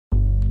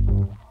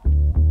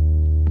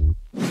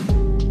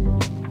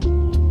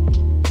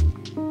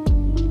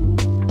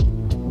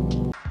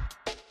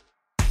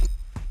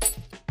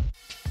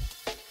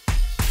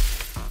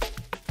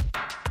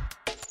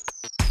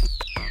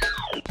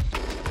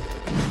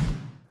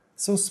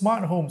So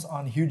smart homes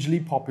aren't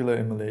hugely popular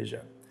in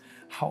Malaysia.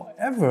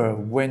 However,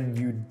 when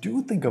you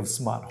do think of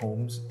smart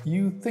homes,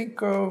 you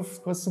think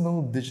of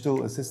personal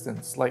digital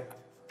assistants like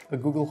a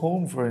Google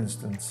Home, for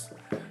instance,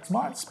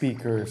 smart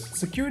speakers,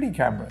 security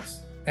cameras.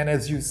 And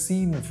as you've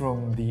seen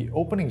from the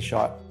opening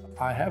shot,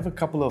 I have a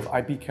couple of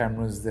IP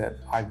cameras that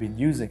I've been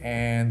using,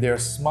 and they're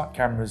smart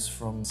cameras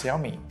from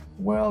Xiaomi.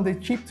 Well, they're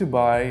cheap to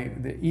buy,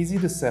 they're easy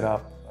to set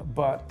up,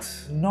 but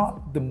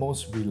not the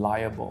most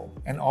reliable.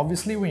 And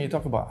obviously when you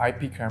talk about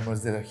IP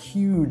cameras, there's a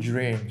huge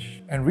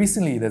range. And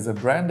recently there's a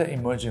brand that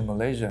emerged in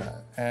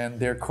Malaysia, and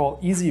they're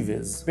called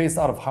EZVIZ, based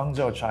out of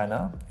Hangzhou,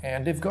 China.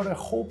 And they've got a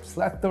whole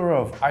plethora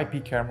of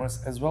IP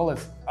cameras as well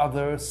as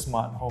other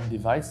smart home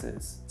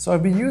devices. So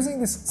I've been using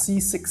this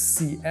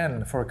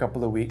C6CN for a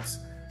couple of weeks,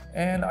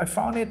 and I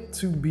found it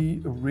to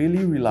be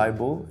really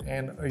reliable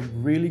and a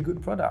really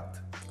good product.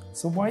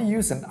 So why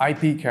use an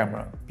IP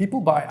camera? People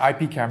buy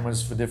IP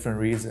cameras for different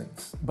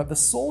reasons, but the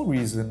sole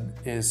reason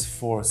is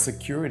for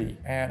security.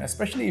 And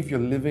especially if you're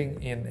living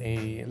in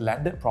a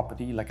landed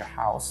property like a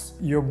house,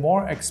 you're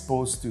more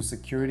exposed to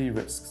security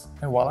risks.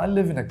 And while I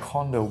live in a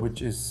condo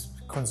which is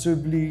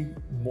considerably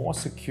more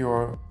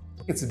secure,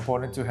 it's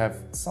important to have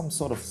some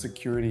sort of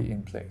security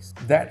in place.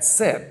 That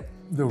said,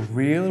 the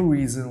real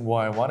reason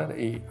why I wanted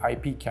an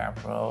IP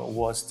camera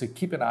was to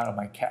keep an eye on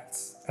my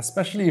cats,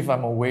 especially if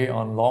I'm away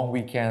on long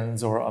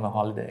weekends or on a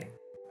holiday.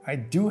 I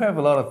do have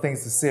a lot of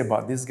things to say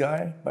about this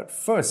guy, but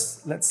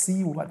first, let's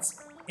see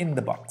what's in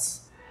the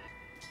box.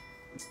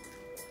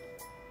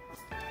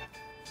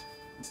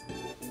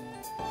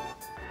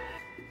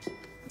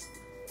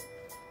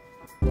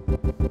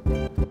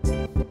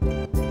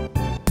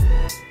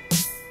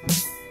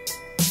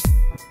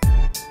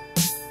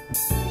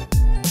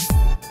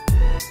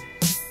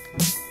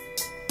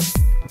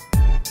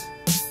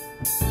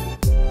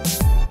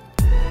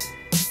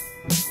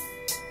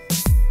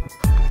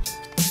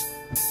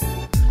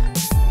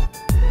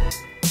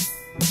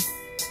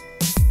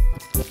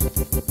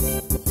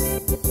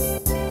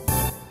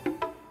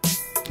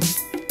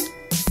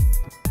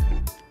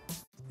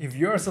 If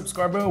you're a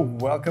subscriber,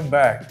 welcome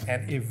back.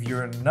 And if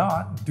you're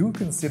not, do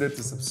consider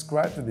to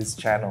subscribe to this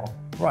channel.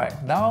 Right,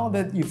 now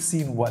that you've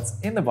seen what's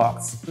in the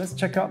box, let's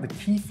check out the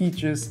key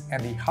features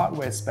and the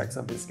hardware specs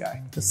of this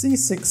guy. The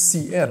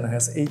C6CN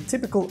has a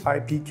typical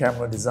IP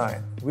camera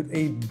design with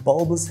a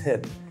bulbous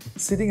head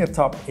sitting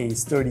atop a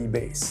sturdy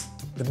base.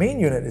 The main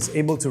unit is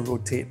able to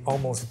rotate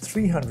almost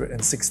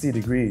 360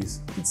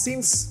 degrees. It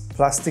seems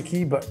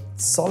plasticky but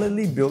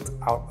solidly built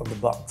out of the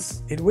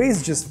box. It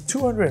weighs just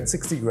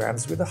 260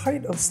 grams with a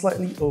height of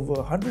slightly over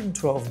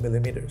 112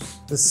 millimeters.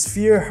 The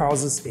sphere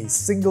houses a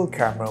single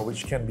camera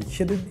which can be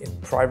hidden in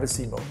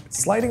privacy mode.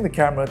 Sliding the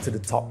camera to the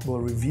top will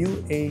reveal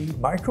a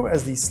micro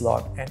SD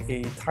slot and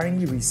a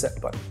tiny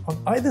reset button.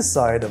 On either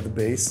side of the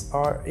base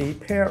are a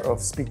pair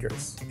of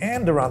speakers.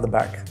 And around the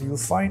back, you'll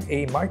find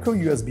a micro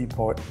USB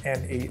port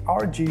and a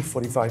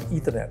RJ45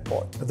 Ethernet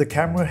port. The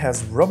camera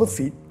has rubber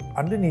feet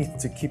underneath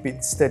to keep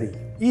it steady.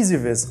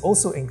 EZVIZ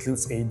also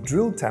includes a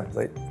drill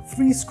template,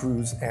 3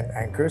 screws and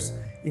anchors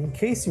in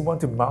case you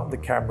want to mount the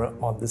camera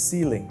on the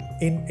ceiling.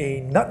 In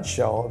a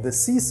nutshell, the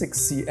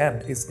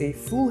C6CN is a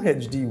Full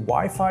HD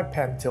Wi-Fi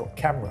pan-tilt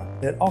camera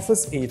that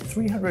offers a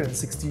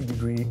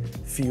 360-degree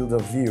field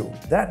of view.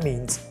 That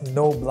means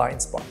no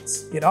blind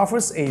spots. It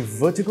offers a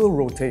vertical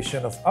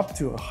rotation of up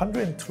to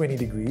 120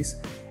 degrees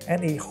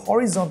and a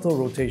horizontal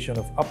rotation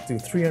of up to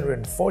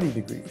 340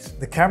 degrees.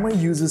 The camera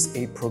uses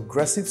a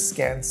progressive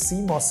scan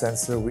CMOS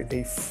sensor with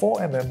a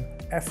 4mm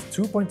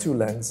f2.2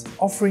 lens,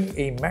 offering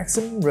a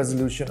maximum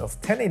resolution of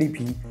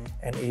 1080p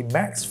and a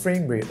max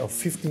frame rate of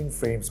 15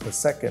 frames per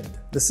second.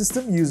 The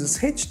system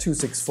uses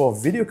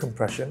H.264 video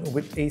compression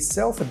with a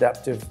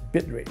self-adaptive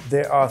bitrate.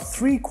 There are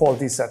 3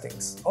 quality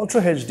settings: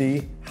 Ultra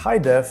HD, High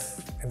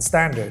Def, and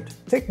Standard.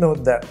 Take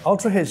note that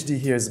Ultra HD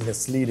here is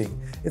misleading.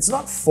 It's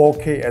not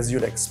 4K as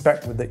you'd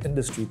expect with the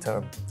industry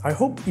term. I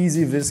hope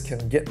EZVIZ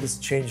can get this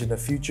changed in a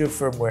future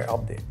firmware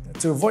update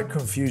to avoid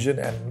confusion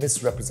and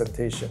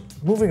misrepresentation.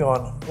 Moving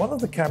on, one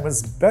of the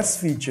camera's best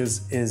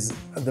features is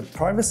the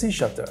privacy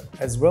shutter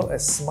as well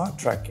as smart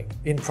tracking.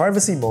 In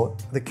privacy mode,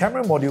 the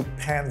camera module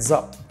pans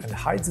up and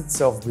hides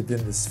itself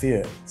within the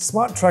sphere.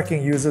 Smart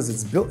tracking uses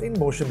its built-in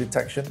motion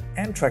detection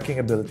and tracking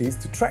abilities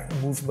to track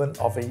movement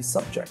of a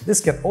subject.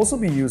 This can also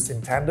be used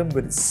in tandem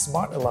with its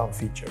smart alarm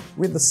feature.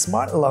 With the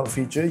smart alarm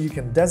feature, you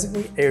can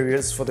designate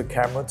areas for the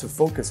camera to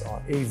focus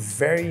on, a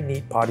very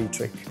neat party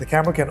trick. The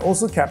camera can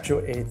also capture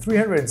a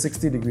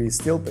 360-degree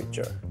still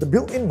picture. The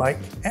built-in mic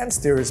and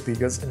stereo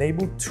speakers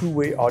enable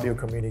two-way audio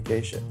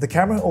communication. The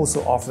camera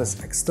also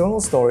offers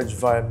external storage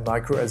via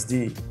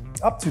microSD,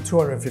 up to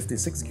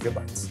 256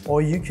 gigabytes,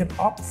 or you can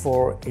opt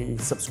for a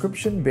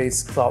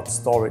subscription-based cloud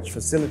storage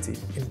facility.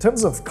 In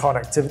terms of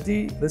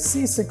connectivity, the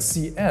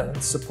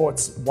C6CN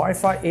supports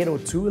Wi-Fi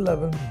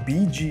 802.11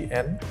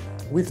 BGN,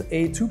 with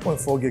a 2.4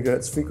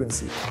 GHz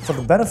frequency. For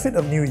the benefit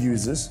of new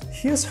users,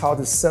 here's how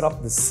to set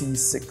up the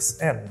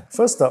C6N.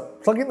 First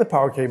up, plug in the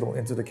power cable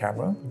into the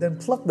camera, then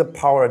plug the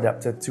power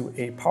adapter to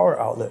a power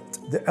outlet.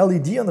 The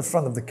LED on the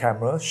front of the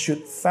camera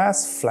should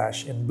fast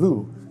flash in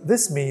blue.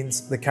 This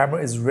means the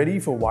camera is ready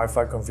for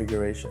Wi-Fi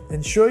configuration.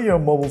 Ensure your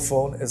mobile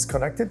phone is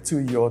connected to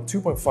your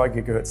 2.5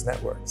 GHz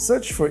network.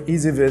 Search for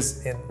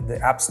EZVIZ in the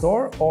App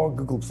Store or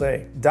Google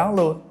Play.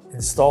 Download,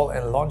 install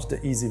and launch the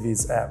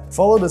EZVIZ app.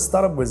 Follow the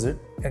startup wizard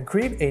and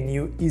create a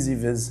new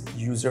EZVIZ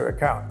user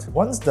account.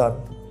 Once done,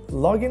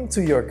 log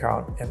into your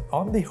account and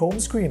on the home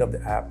screen of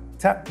the app,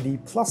 tap the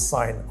plus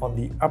sign on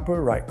the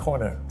upper right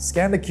corner.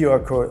 Scan the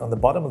QR code on the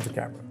bottom of the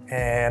camera.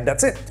 And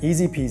that's it,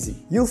 easy peasy.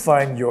 You'll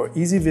find your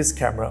EZVIZ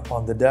camera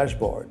on the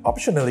dashboard.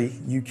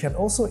 Optionally, you can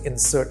also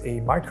insert a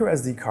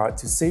microSD card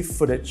to save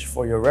footage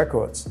for your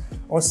records,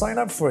 or sign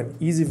up for an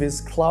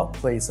EZVIZ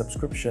Cloudplay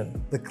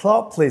subscription. The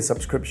Cloudplay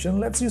subscription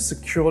lets you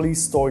securely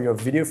store your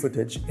video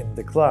footage in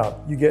the cloud.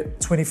 You get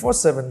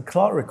 24/7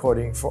 cloud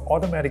recording for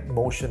automatic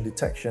motion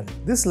detection.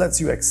 This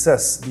lets you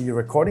access the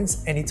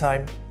recordings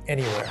anytime,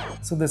 anywhere.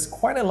 So there's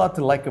quite a lot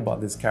to like about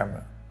this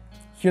camera.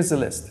 Here's a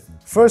list.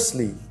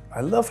 Firstly, I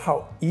love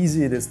how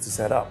easy it is to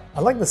set up.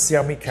 Unlike the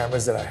Xiaomi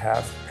cameras that I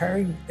have,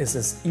 pairing is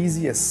as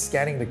easy as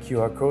scanning the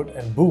QR code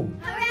and boom,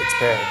 it's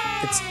paired.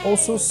 It's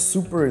also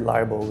super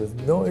reliable with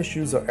no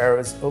issues or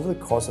errors over the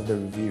course of the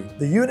review.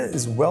 The unit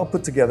is well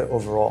put together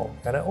overall,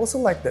 and I also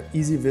like that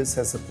EZVIZ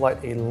has supplied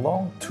a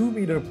long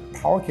 2-meter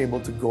power cable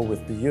to go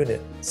with the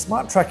unit.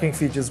 Smart tracking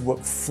features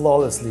work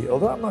flawlessly,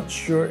 although I'm not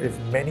sure if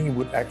many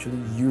would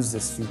actually use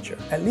this feature.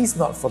 At least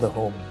not for the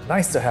home.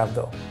 Nice to have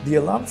though. The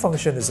alarm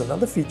function is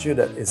another feature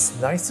that is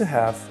nice to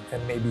have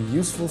and may be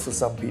useful for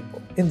some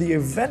people. In the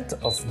event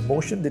of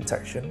motion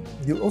detection,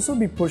 you'll also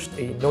be pushed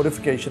a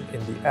notification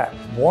in the app.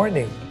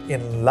 Warning: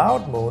 in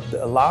loud mode,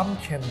 the alarm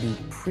can be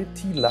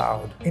pretty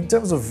loud. In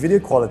terms of video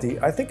quality,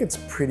 I think it's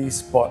pretty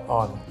spot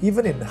on.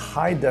 Even in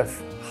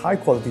high-def,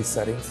 high-quality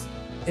settings,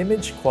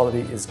 image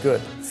quality is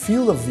good.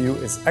 Field of view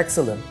is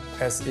excellent,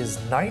 as is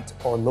night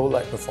or low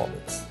light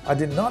performance. I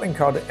did not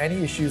encounter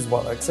any issues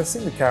while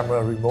accessing the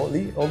camera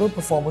remotely, although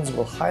performance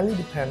will highly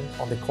depend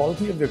on the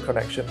quality of your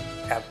connection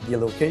at the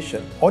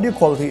location. Audio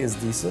quality is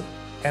decent,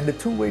 and the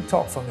two-way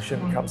talk function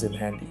comes in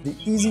handy. The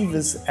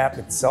EZVIZ app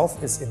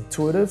itself is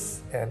intuitive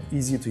and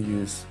easy to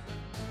use.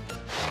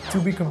 To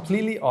be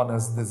completely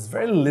honest, there's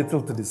very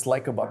little to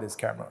dislike about this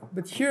camera,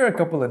 but here are a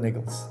couple of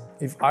niggles.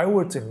 If I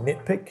were to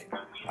nitpick,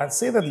 I'd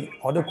say that the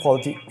audio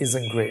quality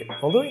isn't great,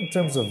 although in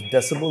terms of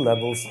decibel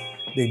levels,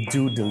 they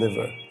do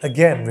deliver.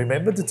 Again,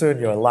 remember to turn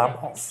your alarm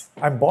off.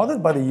 I'm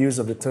bothered by the use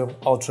of the term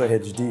Ultra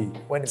HD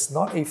when it's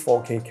not a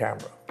 4K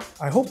camera.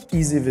 I hope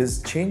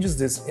EZVIZ changes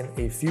this in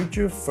a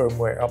future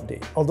firmware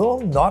update. Although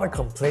not a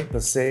complaint per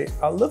se,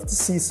 I'd love to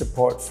see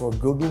support for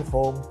Google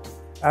Home,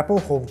 Apple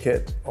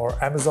HomeKit, or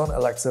Amazon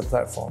Alexa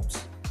platforms.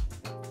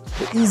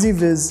 The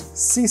EZVIZ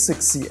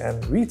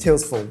C6CN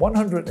retails for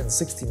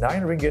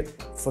 169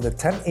 ringgit for the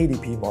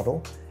 1080p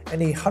model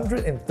and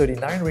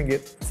 139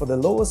 ringgit for the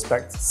lower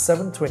spec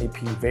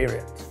 720p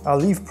variant. I'll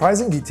leave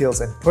pricing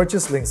details and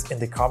purchase links in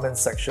the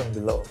comments section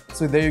below.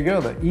 So there you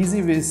go, the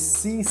EZVIZ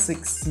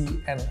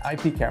C6CN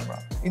IP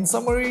camera. In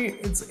summary,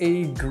 it's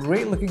a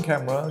great looking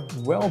camera,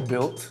 well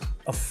built,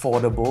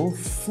 affordable,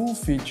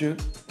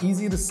 full-featured,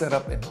 easy to set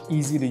up and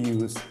easy to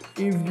use.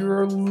 If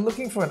you're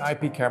looking for an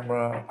IP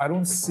camera, I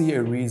don't see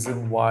a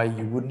reason why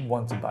you wouldn't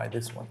want to buy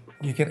this one.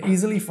 You can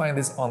easily find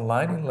this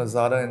online in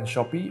Lazada and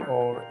Shopee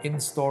or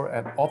in-store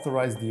at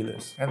authorized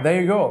dealers. And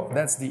there you go,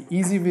 that's the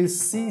EZVIZ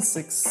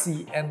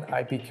C6CN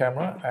IP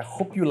camera. I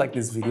hope you like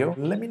this video.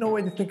 Let me know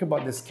what you think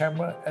about this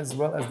camera as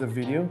well as the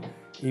video.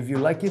 If you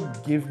like it,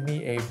 give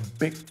me a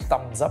big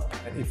thumbs up.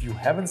 And if you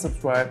haven't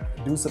subscribed,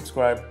 do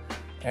subscribe.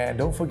 And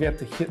don't forget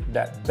to hit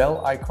that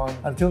bell icon.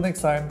 Until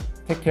next time,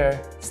 take care,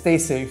 stay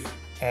safe,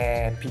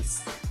 and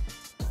peace.